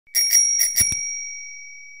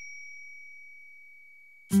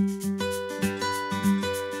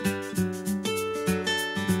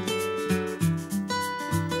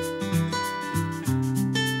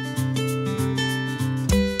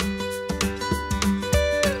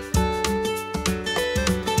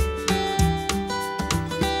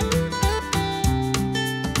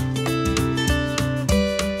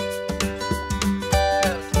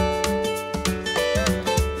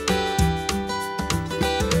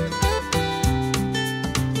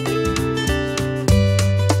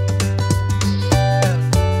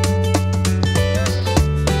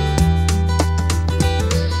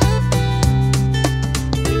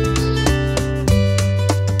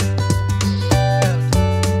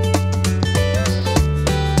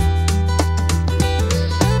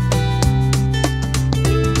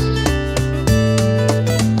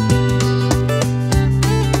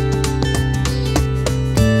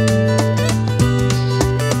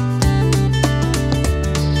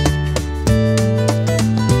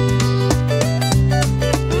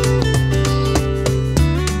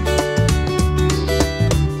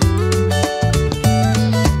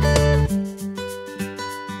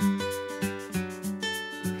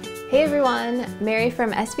Hey everyone, Mary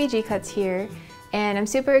from SVG Cuts here, and I'm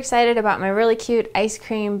super excited about my really cute ice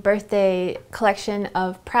cream birthday collection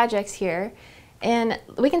of projects here. And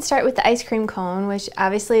we can start with the ice cream cone, which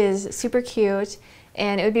obviously is super cute,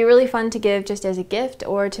 and it would be really fun to give just as a gift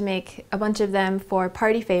or to make a bunch of them for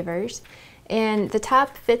party favors. And the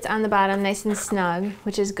top fits on the bottom nice and snug,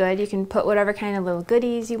 which is good. You can put whatever kind of little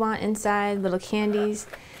goodies you want inside, little candies.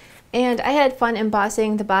 And I had fun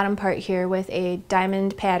embossing the bottom part here with a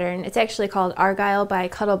diamond pattern. It's actually called Argyle by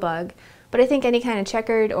Cuttlebug, but I think any kind of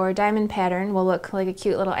checkered or diamond pattern will look like a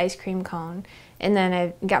cute little ice cream cone. And then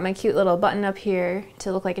I've got my cute little button up here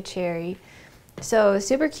to look like a cherry. So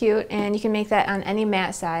super cute, and you can make that on any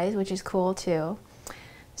mat size, which is cool too.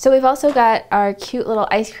 So we've also got our cute little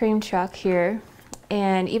ice cream truck here,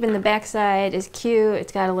 and even the back side is cute.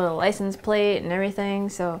 It's got a little license plate and everything,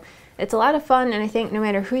 so it's a lot of fun, and I think no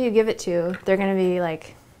matter who you give it to, they're going to be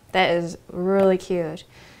like, that is really cute.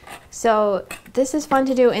 So this is fun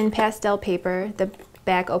to do in pastel paper. The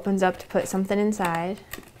back opens up to put something inside.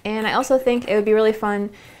 And I also think it would be really fun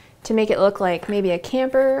to make it look like maybe a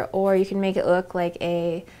camper, or you can make it look like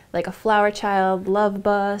a flower child love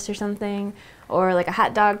bus or something, or like a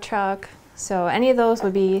hot dog truck. So any of those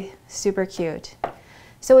would be super cute.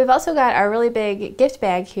 So we've also got our really big gift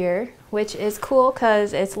bag here, which is cool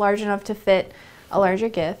because it's large enough to fit a larger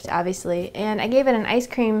gift, obviously. And I gave it an ice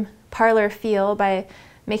cream parlor feel by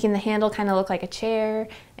making the handle kind of look like a chair,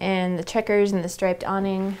 and the checkers and the striped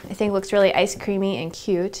awning I think looks really ice creamy and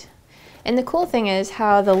cute. And the cool thing is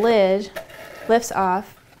how the lid lifts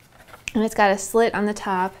off, and it's got a slit on the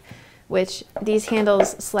top, which these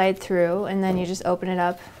handles slide through, and then you just open it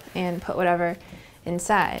up and put whatever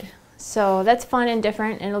inside. So that's fun and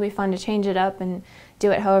different, and it'll be fun to change it up and do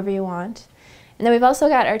it however you want. And then we've also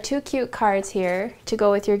got our two cute cards here to go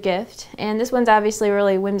with your gift. And this one's obviously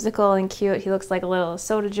really whimsical and cute. He looks like a little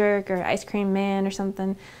soda jerk or ice cream man or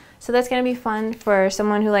something. So that's going to be fun for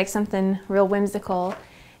someone who likes something real whimsical.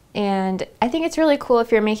 And I think it's really cool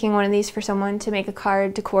if you're making one of these for someone to make a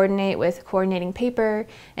card to coordinate with coordinating paper,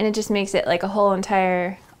 and it just makes it like a whole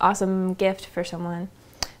entire awesome gift for someone.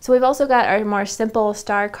 So we've also got our more simple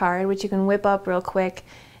star card, which you can whip up real quick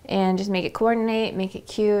and just make it coordinate, make it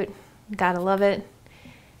cute. Gotta love it.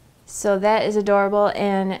 So that is adorable,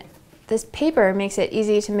 and this paper makes it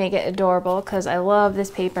easy to make it adorable because I love this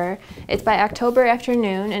paper. It's by October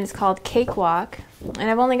Afternoon, and it's called Cakewalk. And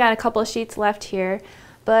I've only got a couple of sheets left here,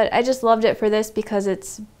 but I just loved it for this because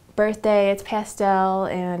it's birthday, it's pastel,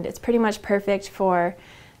 and it's pretty much perfect for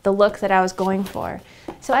the look that I was going for.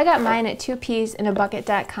 So I got mine at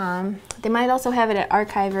 2peasinabucket.com. They might also have it at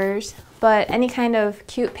Archivers, but any kind of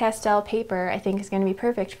cute pastel paper I think is going to be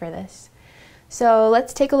perfect for this. So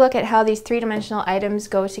let's take a look at how these three-dimensional items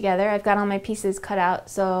go together. I've got all my pieces cut out,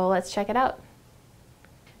 so let's check it out.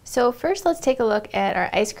 So first let's take a look at our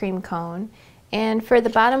ice cream cone. And for the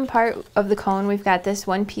bottom part of the cone, we've got this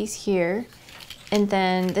one piece here, and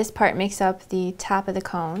then this part makes up the top of the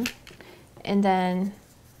cone, and then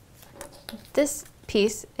this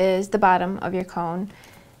piece is the bottom of your cone.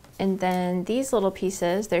 And then these little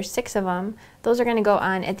pieces, there's 6 of them, those are going to go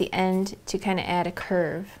on at the end to kind of add a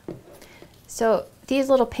curve. So these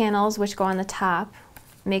little panels, which go on the top,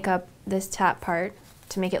 make up this top part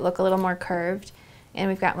to make it look a little more curved. And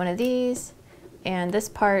we've got one of these, and this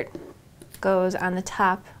part goes on the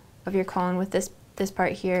top of your cone with this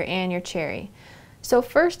part here and your cherry. So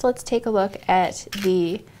first let's take a look at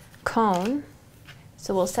the cone.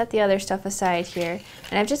 So we'll set the other stuff aside here,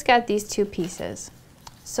 and I've just got these 2 pieces.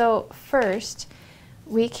 So first,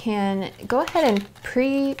 we can go ahead and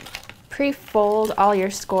pre-fold all your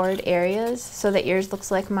scored areas so that yours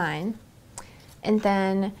looks like mine. And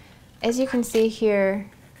then, as you can see here,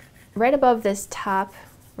 right above this top,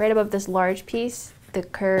 right above this large piece, the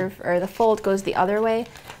curve or the fold goes the other way.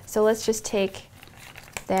 So let's just take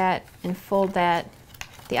that and fold that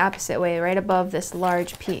the opposite way, right above this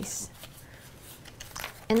large piece.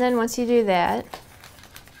 And then once you do that,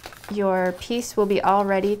 your piece will be all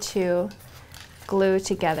ready to glue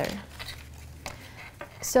together.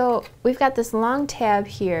 So we've got this long tab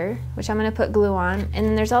here, which I'm going to put glue on, and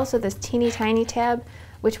then there's also this teeny tiny tab,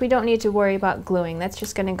 which we don't need to worry about gluing. That's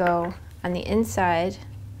just going to go on the inside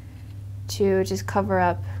to just cover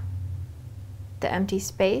up the empty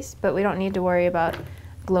space, but we don't need to worry about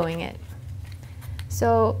gluing it.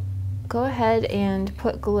 So go ahead and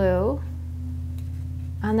put glue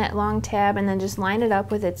on that long tab and then just line it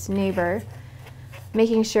up with its neighbor,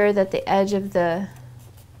 making sure that the edge of the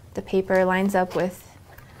paper lines up with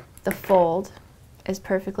the fold as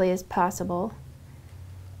perfectly as possible.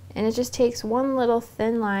 And it just takes one little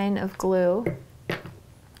thin line of glue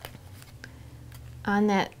on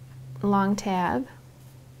that long tab,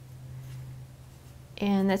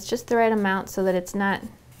 and that's just the right amount so that it's not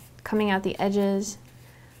coming out the edges,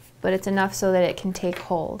 but it's enough so that it can take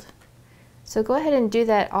hold. So go ahead and do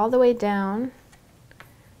that all the way down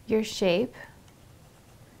your shape.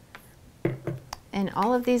 And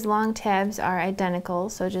all of these long tabs are identical,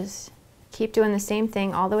 so just keep doing the same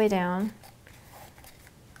thing all the way down.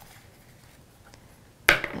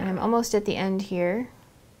 And I'm almost at the end here.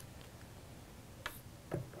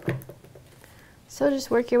 So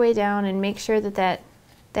just work your way down and make sure that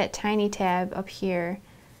that tiny tab up here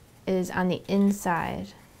is on the inside.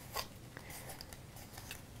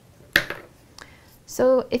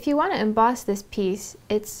 So if you want to emboss this piece,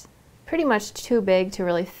 it's pretty much too big to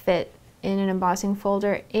really fit in an embossing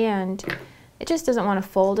folder, and it just doesn't want to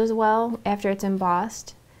fold as well after it's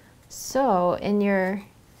embossed. So in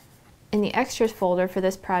the extras folder for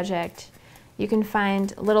this project, you can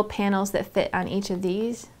find little panels that fit on each of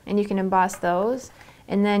these, and you can emboss those,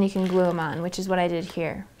 and then you can glue them on, which is what I did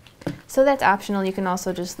here. So that's optional. You can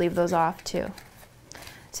also just leave those off too.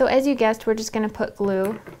 So as you guessed, we're just going to put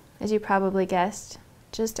glue, as you probably guessed,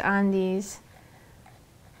 just on these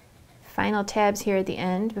final tabs here at the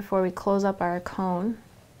end before we close up our cone.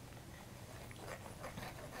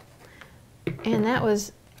 And that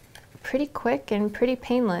was pretty quick and pretty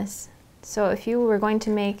painless. So if you were going to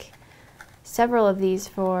make several of these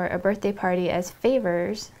for a birthday party as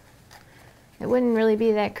favors, it wouldn't really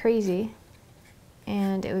be that crazy,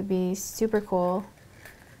 and it would be super cool.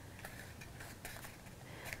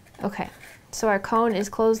 Okay, so our cone is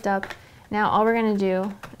closed up. Now all we're going to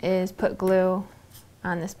do is put glue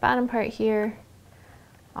on this bottom part here,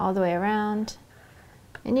 all the way around.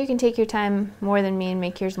 And you can take your time more than me and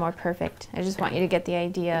make yours more perfect. I just want you to get the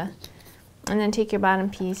idea. And then take your bottom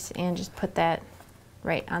piece and just put that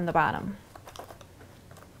right on the bottom.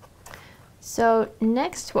 So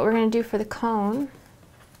next, what we're going to do for the cone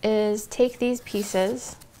is take these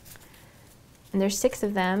pieces, and there's 6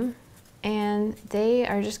 of them, and they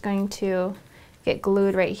are just going to get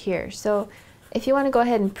glued right here. So if you want to go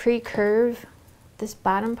ahead and pre-curve this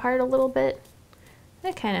bottom part a little bit,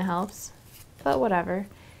 that kind of helps, but whatever.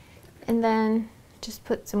 And then just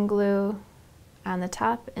put some glue on the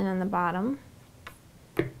top and on the bottom,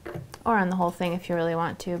 or on the whole thing if you really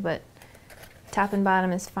want to, but top and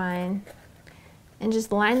bottom is fine. And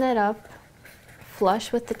just line that up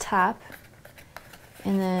flush with the top,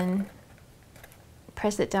 and then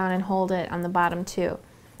press it down and hold it on the bottom too.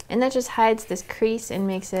 And that just hides this crease and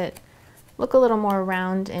makes it look a little more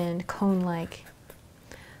round and cone-like.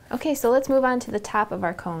 Okay, so let's move on to the top of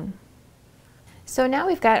our cone. So now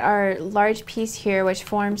we've got our large piece here which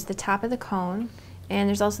forms the top of the cone, and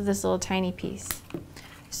there's also this little tiny piece.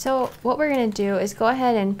 So what we're going to do is go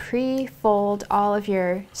ahead and pre-fold all of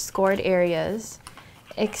your scored areas,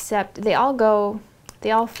 except they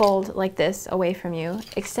all fold like this away from you,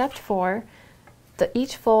 except for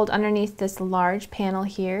each fold underneath this large panel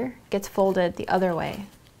here gets folded the other way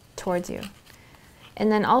towards you.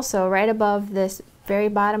 And then also right above this very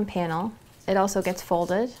bottom panel, it also gets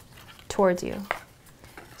folded towards you.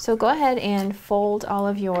 So go ahead and fold all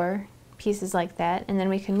of your pieces like that, and then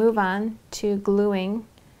we can move on to gluing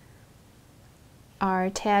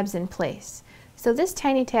our tabs in place. So this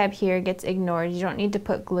tiny tab here gets ignored. You don't need to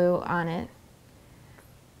put glue on it.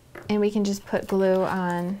 And we can just put glue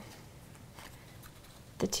on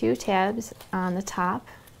the 2 tabs on the top,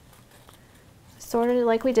 sort of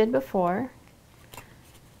like we did before.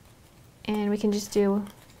 And we can just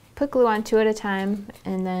put glue on 2 at a time,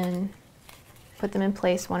 and then put them in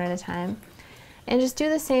place one at a time. And just do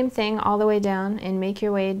the same thing all the way down and make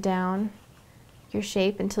your way down your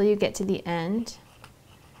shape until you get to the end,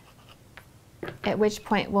 at which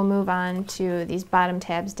point we'll move on to these bottom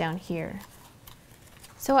tabs down here.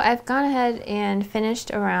 So I've gone ahead and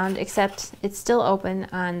finished around, except it's still open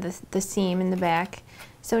on the seam in the back.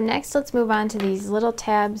 So next let's move on to these little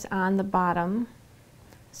tabs on the bottom.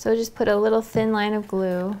 So just put a little thin line of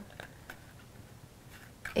glue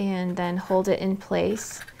and then hold it in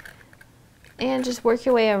place. And just work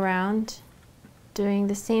your way around, doing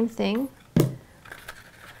the same thing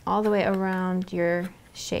all the way around your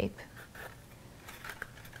shape.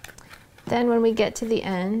 Then when we get to the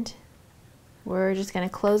end, we're just going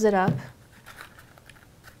to close it up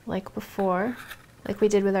like before, like we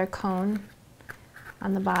did with our cone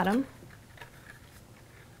on the bottom.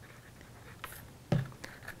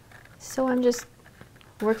 So I'm just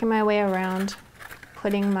working my way around,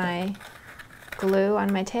 putting my glue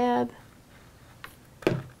on my tab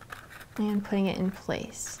and putting it in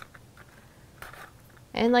place.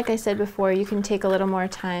 And like I said before, you can take a little more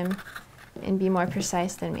time and be more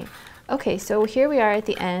precise than me. Okay, so here we are at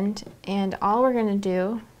the end, and all we're going to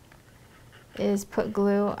do is put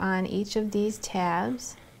glue on each of these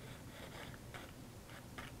tabs,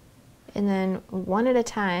 and then one at a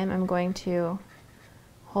time I'm going to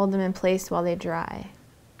hold them in place while they dry.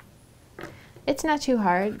 It's not too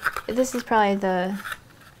hard. This is probably the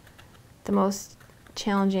most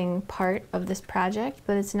challenging part of this project,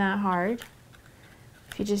 but it's not hard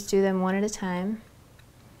if you just do them one at a time.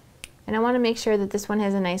 And I want to make sure that this one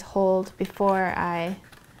has a nice hold before I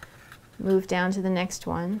move down to the next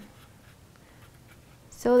one,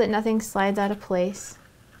 so that nothing slides out of place.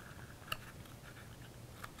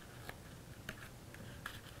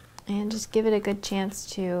 And just give it a good chance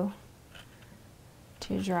to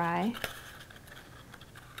dry.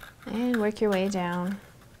 And work your way down.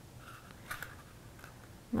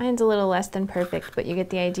 Mine's a little less than perfect, but you get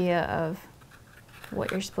the idea of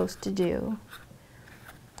what you're supposed to do.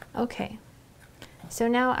 Okay, so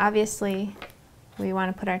now obviously we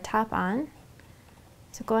want to put our top on.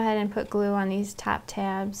 So go ahead and put glue on these top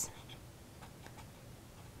tabs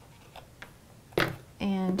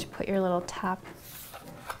and put your little top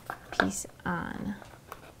piece on.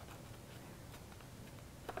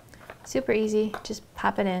 Super easy, just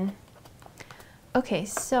pop it in. Okay,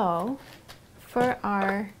 so for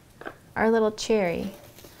our little cherry,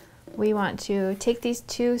 we want to take these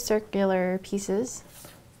two circular pieces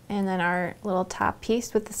and then our little top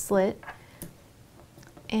piece with the slit,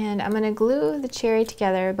 and I'm going to glue the cherry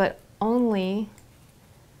together, but only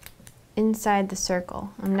inside the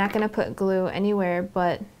circle. I'm not going to put glue anywhere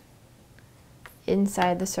but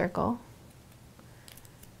inside the circle.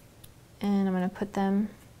 And I'm going to put them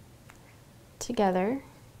together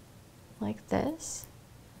like this.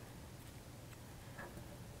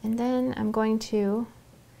 And then I'm going to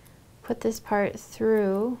put this part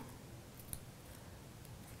through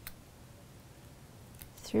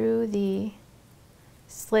the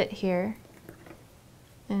slit here,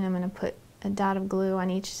 and I'm going to put a dot of glue on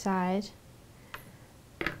each side,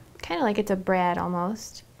 kind of like it's a brad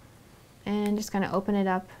almost, and just going to open it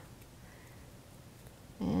up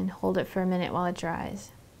and hold it for a minute while it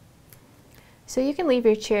dries. So you can leave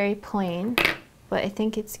your cherry plain, but I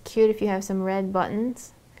think it's cute if you have some red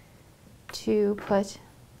buttons to put,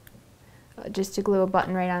 just to glue a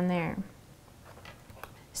button right on there.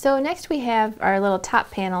 So next we have our little top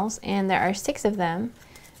panels, and there are 6 of them.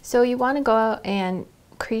 So you want to go out and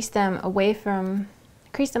crease them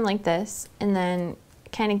like this, and then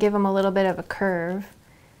kind of give them a little bit of a curve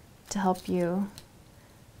to help you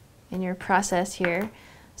in your process here.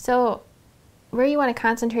 So where you want to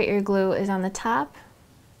concentrate your glue is on the top,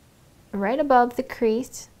 right above the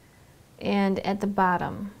crease, and at the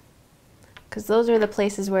bottom, because those are the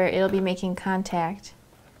places where it'll be making contact.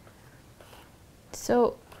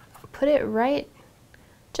 So put it right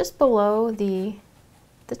just below the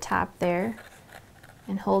top there,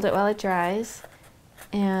 and hold it while it dries,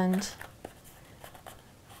 and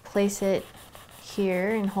place it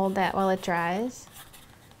here and hold that while it dries,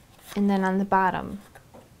 and then on the bottom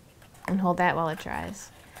and hold that while it dries.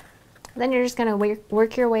 Then you're just going to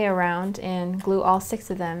work your way around and glue all 6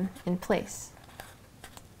 of them in place,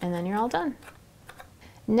 and then you're all done.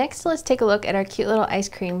 Next, let's take a look at our cute little ice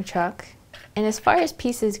cream truck. And as far as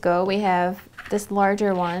pieces go, we have this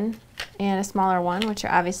larger one and a smaller one, which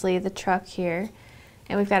are obviously the truck here.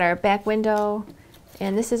 And we've got our back window,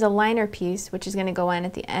 and this is a liner piece, which is going to go in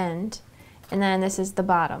at the end. And then this is the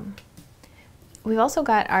bottom. We've also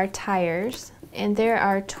got our tires, and there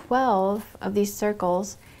are 12 of these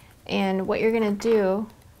circles. And what you're going to do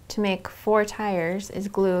to make 4 tires is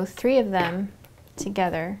glue 3 of them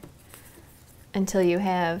together until you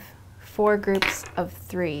have 4 groups of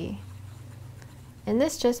 3. And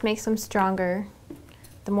this just makes them stronger.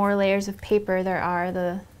 The more layers of paper there are,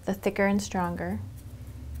 the thicker and stronger.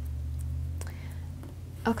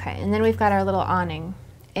 Okay, and then we've got our little awning.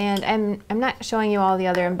 And I'm not showing you all the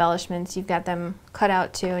other embellishments. You've got them cut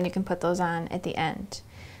out too, and you can put those on at the end.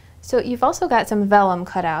 So you've also got some vellum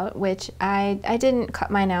cut out, which I didn't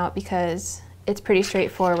cut mine out because it's pretty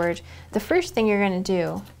straightforward. The first thing you're going to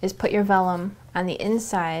do is put your vellum on the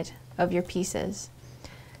inside of your pieces.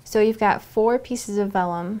 So you've got 4 pieces of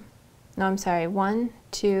vellum. No, I'm sorry, 1,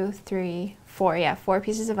 2, 3, 4. Yeah, 4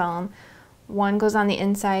 pieces of vellum. 1 goes on the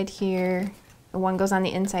inside here, 1 goes on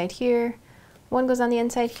the inside here, 1 goes on the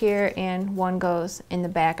inside here, and 1 goes in the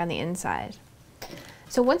back on the inside.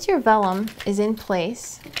 So once your vellum is in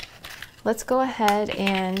place, let's go ahead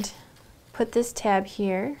and put this tab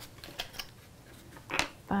here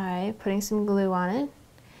by putting some glue on it.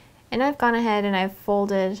 And I've gone ahead and I've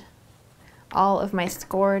folded all of my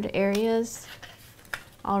scored areas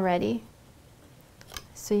already.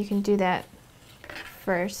 So you can do that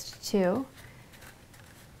first too.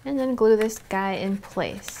 And then glue this guy in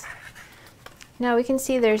place. Now we can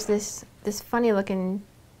see there's this funny looking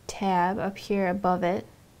tab up here above it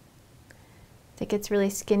that gets really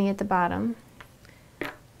skinny at the bottom.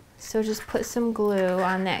 So just put some glue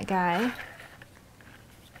on that guy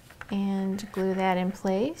and glue that in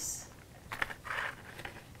place.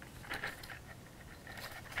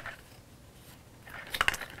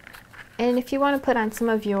 And if you want to put on some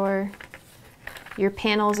of your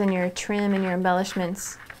panels and your trim and your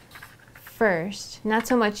embellishments first, not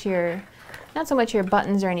so much your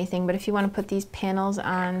buttons or anything, but if you want to put these panels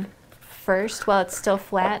on first while it's still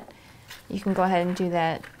flat, you can go ahead and do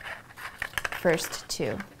that first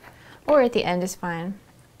too. Or at the end is fine.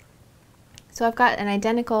 So I've got an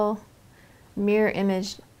identical mirror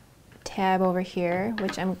image tab over here,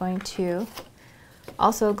 which I'm going to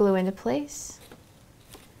also glue into place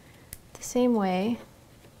the same way.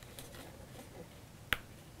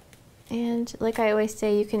 And like I always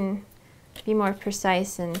say, you can be more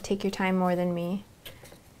precise and take your time more than me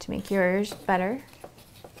to make yours better.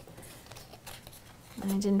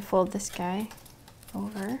 And I didn't fold this guy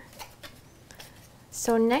over.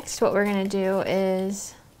 So next what we're going to do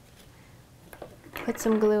is put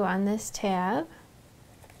some glue on this tab.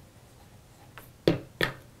 And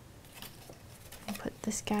put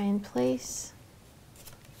this guy in place.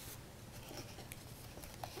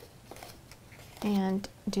 And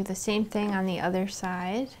do the same thing on the other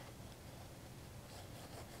side.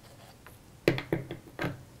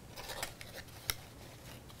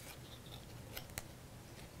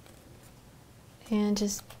 And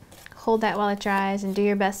just hold that while it dries and do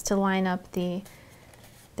your best to line up the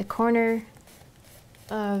corner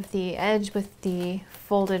of the edge with the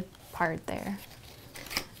folded part there.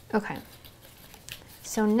 Okay,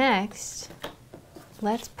 so next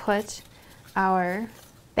let's put our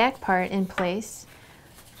back part in place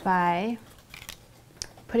by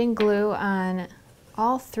putting glue on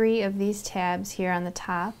all 3 of these tabs here on the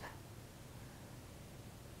top.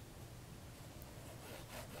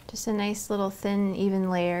 Just a nice little thin, even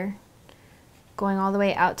layer going all the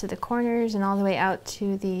way out to the corners and all the way out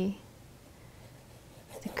to the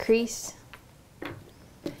crease.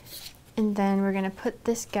 And then we're going to put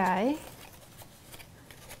this guy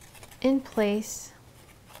in place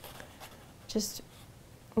just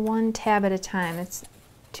 1 tab at a time. It's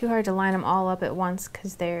too hard to line them all up at once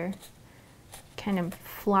because they're kind of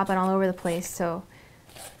flopping all over the place. So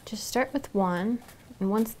just start with 1, and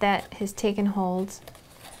once that has taken hold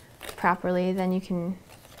properly, then you can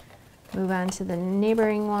move on to the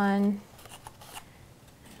neighboring one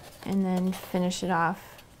and then finish it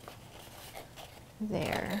off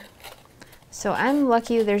there. So I'm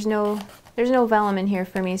lucky there's no vellum in here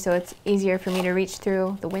for me, so it's easier for me to reach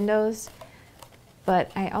through the windows.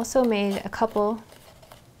 But I also made a couple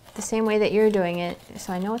the same way that you're doing it,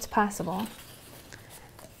 so I know it's possible.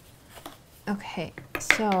 Okay,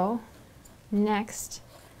 so next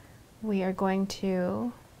we are going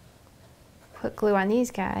to put glue on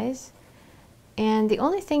these guys, and the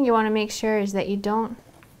only thing you want to make sure is that you don't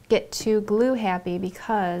get too glue happy,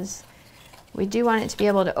 because we do want it to be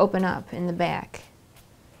able to open up in the back.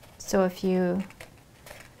 So if you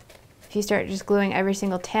start just gluing every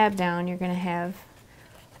single tab down, you're going to have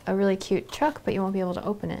a really cute truck, but you won't be able to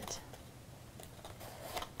open it.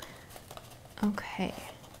 Okay.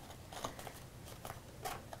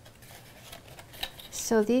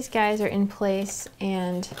 So these guys are in place,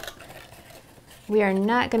 and we are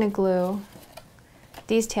not going to glue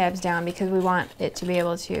these tabs down because we want it to be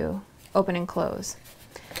able to open and close.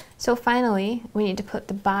 So finally, we need to put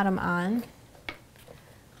the bottom on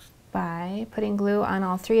by putting glue on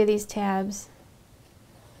all 3 of these tabs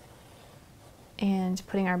and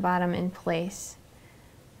putting our bottom in place.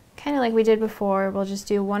 Kind of like we did before, we'll just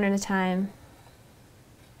do one at a time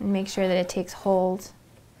and make sure that it takes hold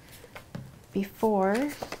before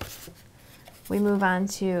we move on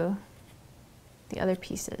to the other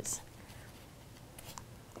pieces.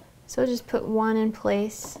 So just put one in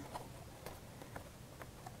place.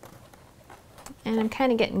 And I'm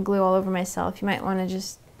kind of getting glue all over myself. You might want to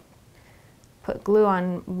just put glue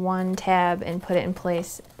on one tab and put it in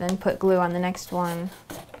place, then put glue on the next one.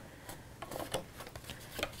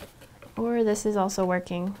 Or this is also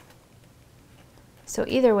working. So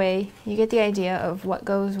either way, you get the idea of what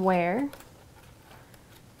goes where.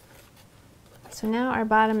 So now our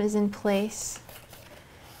bottom is in place.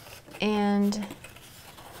 And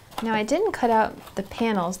now I didn't cut out the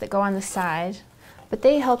panels that go on the side, but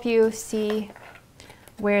they help you see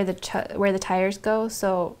where the tires go.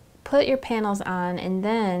 So put your panels on and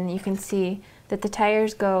then you can see that the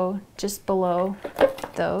tires go just below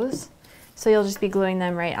those. So you'll just be gluing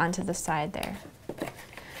them right onto the side there.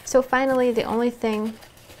 So finally, the only thing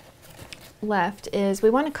left is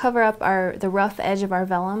we want to cover up the rough edge of our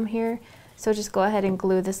vellum here. So just go ahead and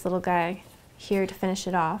glue this little guy here to finish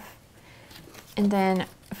it off. And then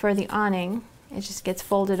for the awning, it just gets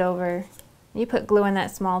folded over. You put glue in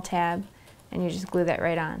that small tab and you just glue that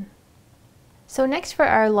right on. So next for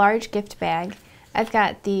our large gift bag, I've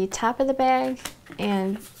got the top of the bag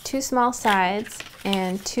and 2 small sides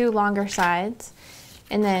and 2 longer sides,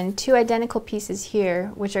 and then 2 identical pieces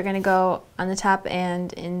here, which are going to go on the top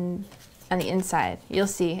and on the inside. You'll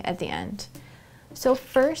see at the end. So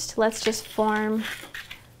first, let's just form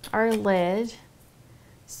our lid.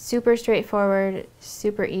 Super straightforward,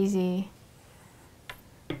 super easy.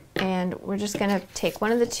 And we're just going to take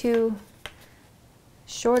one of the 2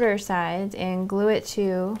 shorter sides and glue it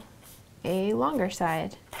to a longer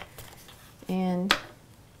side. And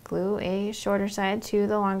glue a shorter side to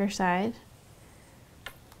the longer side.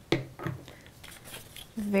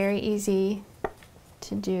 Very easy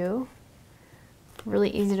to do. Really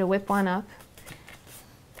easy to whip one up.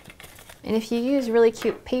 And if you use really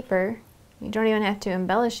cute paper, you don't even have to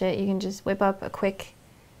embellish it. You can just whip up a quick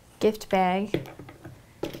gift bag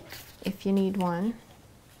if you need one.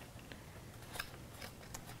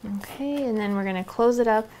 Okay, and then we're going to close it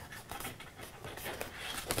up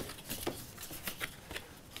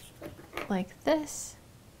like this.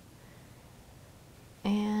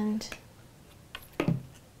 And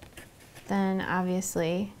then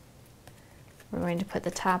obviously we're going to put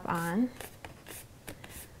the top on,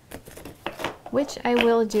 which I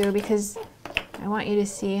will do because I want you to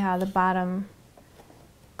see how the bottom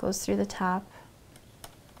goes through the top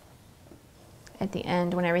at the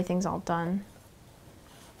end when everything's all done.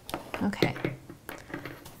 Okay,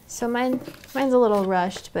 so mine's a little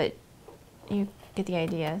rushed, but you get the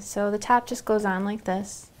idea. So the top just goes on like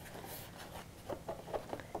this,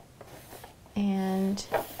 and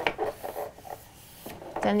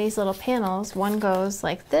then these little panels, one goes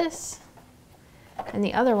like this, and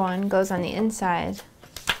the other one goes on the inside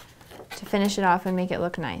to finish it off and make it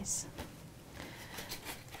look nice.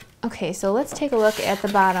 Okay, so let's take a look at the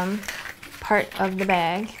bottom part of the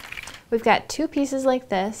bag. We've got 2 pieces like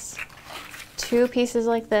this, 2 pieces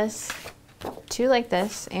like this, 2 like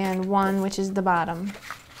this, and 1 which is the bottom.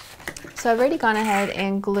 So I've already gone ahead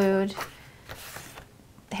and glued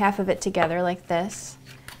half of it together like this.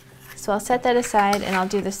 So I'll set that aside and I'll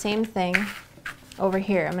do the same thing over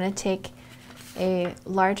here. I'm going to take a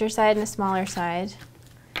larger side and a smaller side,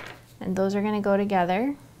 and those are going to go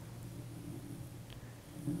together,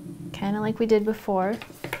 kind of like we did before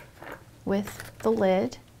with the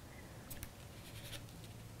lid.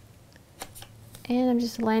 And I'm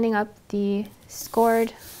just lining up the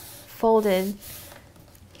scored folded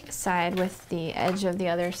side with the edge of the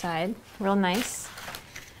other side, real nice.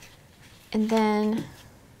 And then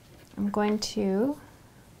I'm going to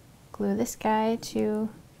glue this guy to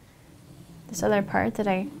this other part that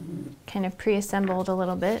I kind of pre-assembled a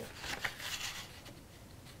little bit.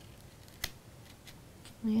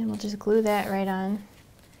 And we'll just glue that right on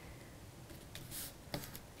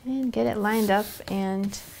and get it lined up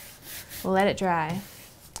and let it dry.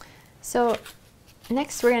 So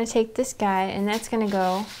next we're going to take this guy, and that's going to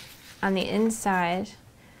go on the inside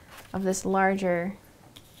of this larger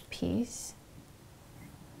piece.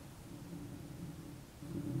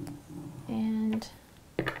 And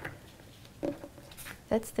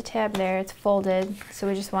that's the tab there, it's folded, so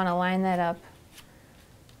we just want to line that up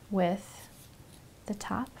with the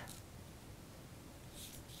top.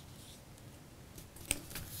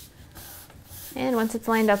 And once it's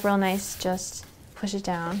lined up real nice, just push it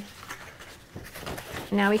down.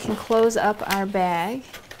 Now we can close up our bag.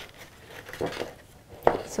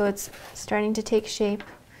 So it's starting to take shape.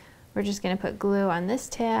 We're just going to put glue on this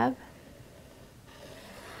tab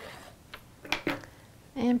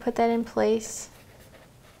and put that in place.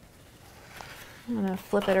 I'm going to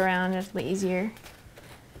flip it around, it's a little easier.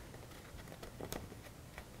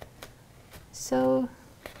 So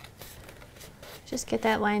just get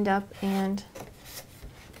that lined up, and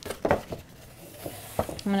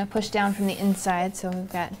I'm going to push down from the inside so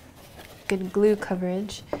we've got good glue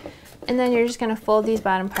coverage. And then you're just going to fold these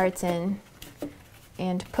bottom parts in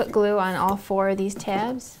and put glue on all 4 of these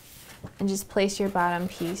tabs and just place your bottom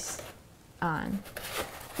piece on.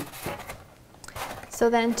 So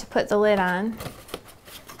then to put the lid on,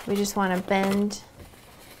 we just want to bend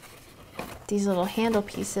these little handle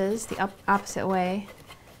pieces the opposite way.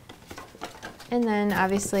 And then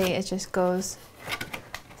obviously it just goes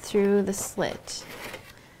through the slit.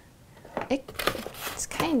 It's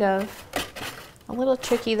kind of a little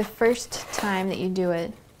tricky the first time that you do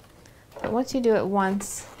it, but once you do it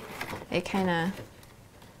once, it kind of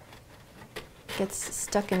gets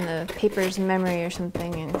stuck in the paper's memory or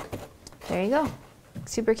something, and there you go.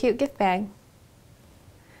 Super cute gift bag.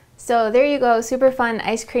 So there you go, super fun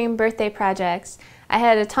ice cream birthday projects. I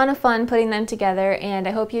had a ton of fun putting them together, and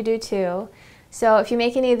I hope you do too. So if you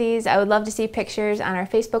make any of these, I would love to see pictures on our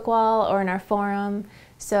Facebook wall or in our forum.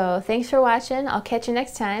 So thanks for watching. I'll catch you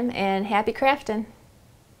next time, and happy crafting.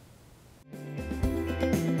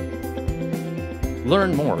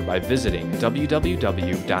 Learn more by visiting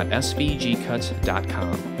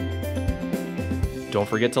www.svgcuts.com. Don't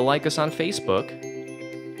forget to like us on Facebook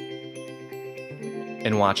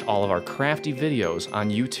and watch all of our crafty videos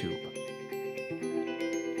on YouTube.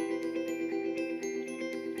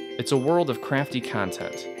 It's a world of crafty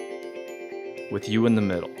content with you in the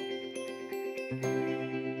middle.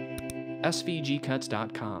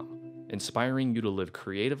 SVGcuts.com, inspiring you to live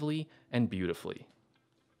creatively and beautifully.